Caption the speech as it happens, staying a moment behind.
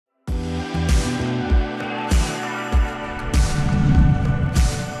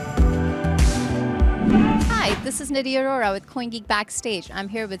this is Nidhi Arora with CoinGeek Backstage. I'm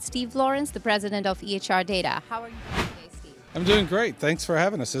here with Steve Lawrence, the president of EHR Data. How are you doing today, Steve? I'm doing great. Thanks for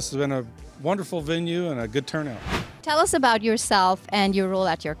having us. This has been a wonderful venue and a good turnout. Tell us about yourself and your role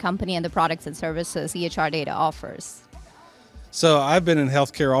at your company and the products and services EHR Data offers. So I've been in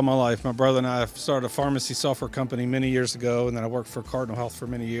healthcare all my life. My brother and I started a pharmacy software company many years ago, and then I worked for Cardinal Health for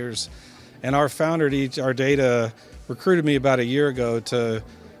many years. And our founder at EHR Data recruited me about a year ago to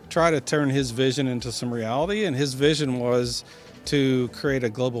try to turn his vision into some reality, and his vision was to create a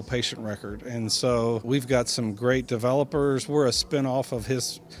global patient record. And so we've got some great developers. We're a spin-off of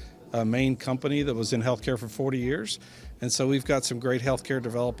his main company that was in healthcare for 40 years. And so we've got some great healthcare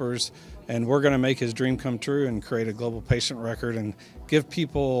developers, and we're going to make his dream come true and create a global patient record and give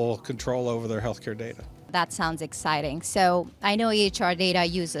people control over their healthcare data. That sounds exciting. So I know EHR Data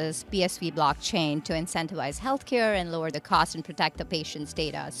uses BSV blockchain to incentivize healthcare and lower the cost and protect the patient's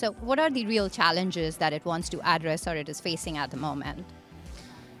data. So what are the real challenges that it wants to address or it is facing at the moment?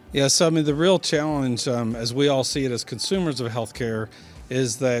 Yeah, so the real challenge, as we all see it as consumers of healthcare,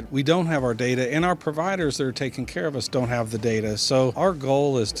 is that we don't have our data, and our providers that are taking care of us don't have the data. So our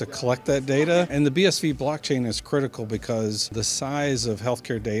goal is to collect that data, and the BSV blockchain is critical because the size of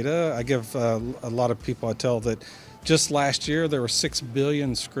healthcare data, I give a lot of people, I tell that just last year there were 6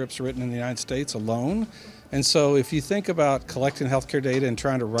 billion scripts written in the United States alone. And so if you think about collecting healthcare data and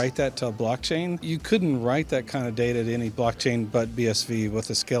trying to write that to a blockchain, you couldn't write that kind of data to any blockchain but BSV with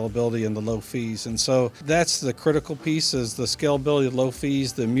the scalability and the low fees. And so that's the critical piece, is the scalability, the low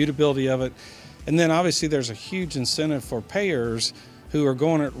fees, the immutability of it. And then obviously there's a huge incentive for payers who are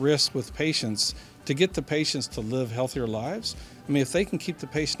going at risk with patients to get the patients to live healthier lives. If they can keep the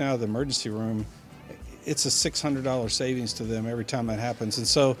patient out of the emergency room, it's a $600 savings to them every time that happens. And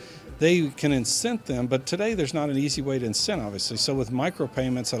so they can incent them, but today there's not an easy way to incent, obviously. So with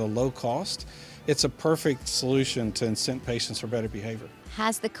micropayments at a low cost, it's a perfect solution to incent patients for better behavior.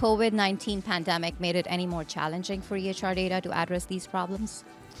 Has the COVID-19 pandemic made it any more challenging for EHR Data to address these problems?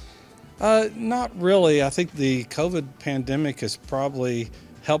 Not really. I think the COVID pandemic has probably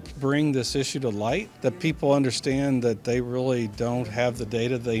helped bring this issue to light, that people understand that they really don't have the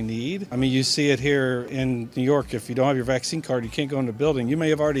data they need. You see it here in New York. If you don't have your vaccine card, you can't go in the building. You may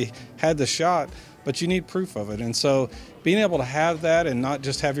have already had the shot, but you need proof of it. And so being able to have that and not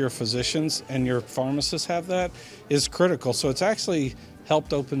just have your physicians and your pharmacists have that is critical. So it's actually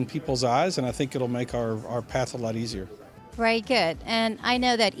helped open people's eyes, and I think it'll make our path a lot easier. Very good. And I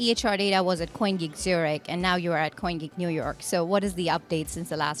know that EHR Data was at CoinGeek Zurich, and now you are at CoinGeek New York. So what is the update since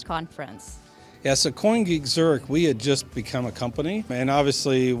the last conference? Yeah, so CoinGeek Zurich, we had just become a company. And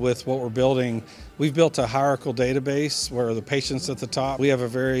obviously with what we're building, we've built a hierarchical database where the patient's at the top. We have a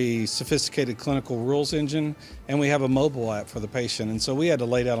very sophisticated clinical rules engine, and we have a mobile app for the patient. And so we had to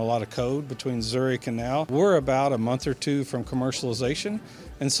lay down a lot of code between Zurich and now. We're about a month or two from commercialization.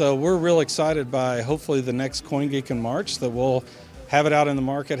 And so we're real excited by hopefully the next CoinGeek in March that we'll have it out in the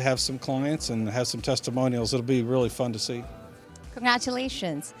market, have some clients, and have some testimonials. It'll be really fun to see.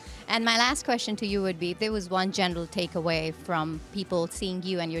 Congratulations. And my last question to you would be, if there was one general takeaway from people seeing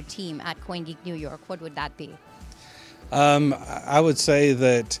you and your team at CoinGeek New York, what would that be? I would say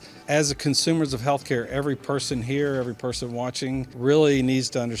that as consumers of healthcare, every person here, every person watching really needs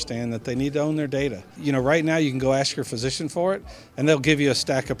to understand that they need to own their data. Right now you can go ask your physician for it, and they'll give you a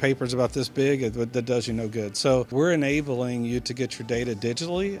stack of papers about this big that does you no good. So we're enabling you to get your data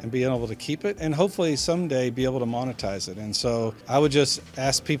digitally and be able to keep it, and hopefully someday be able to monetize it. And so I would just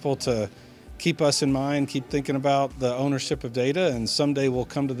ask people to keep us in mind, keep thinking about the ownership of data, and someday we'll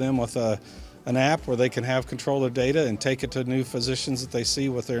come to them with an app where they can have control of their data and take it to new physicians that they see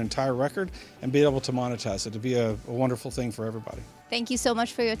with their entire record and be able to monetize it. It'd be a wonderful thing for everybody. Thank you so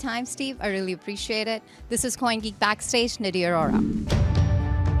much for your time, Steve. I really appreciate it. This is CoinGeek Backstage, Nidhi Arora.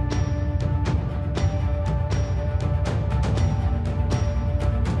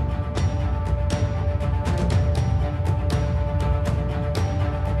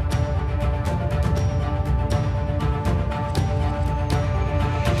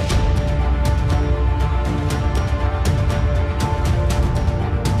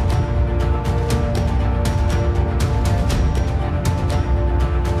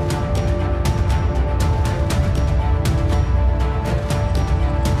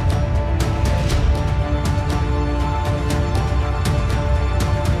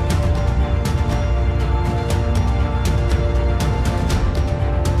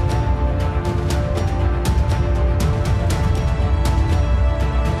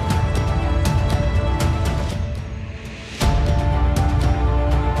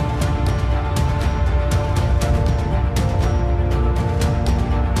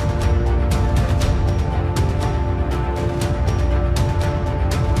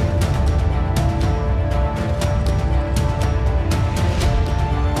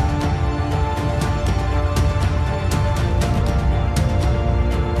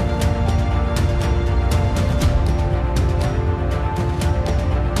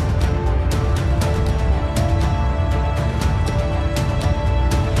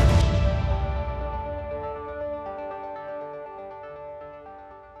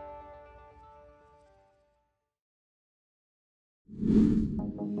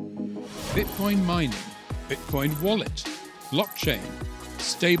 Bitcoin mining, Bitcoin wallet, blockchain,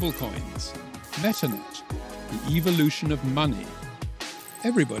 stablecoins, Metanet, the evolution of money.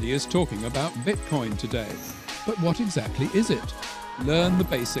 Everybody is talking about Bitcoin today, but what exactly is it? Learn the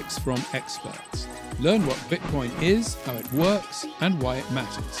basics from experts. Learn what Bitcoin is, how it works, and why it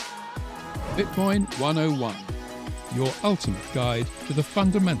matters. Bitcoin 101, your ultimate guide to the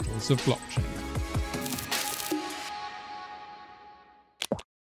fundamentals of blockchain.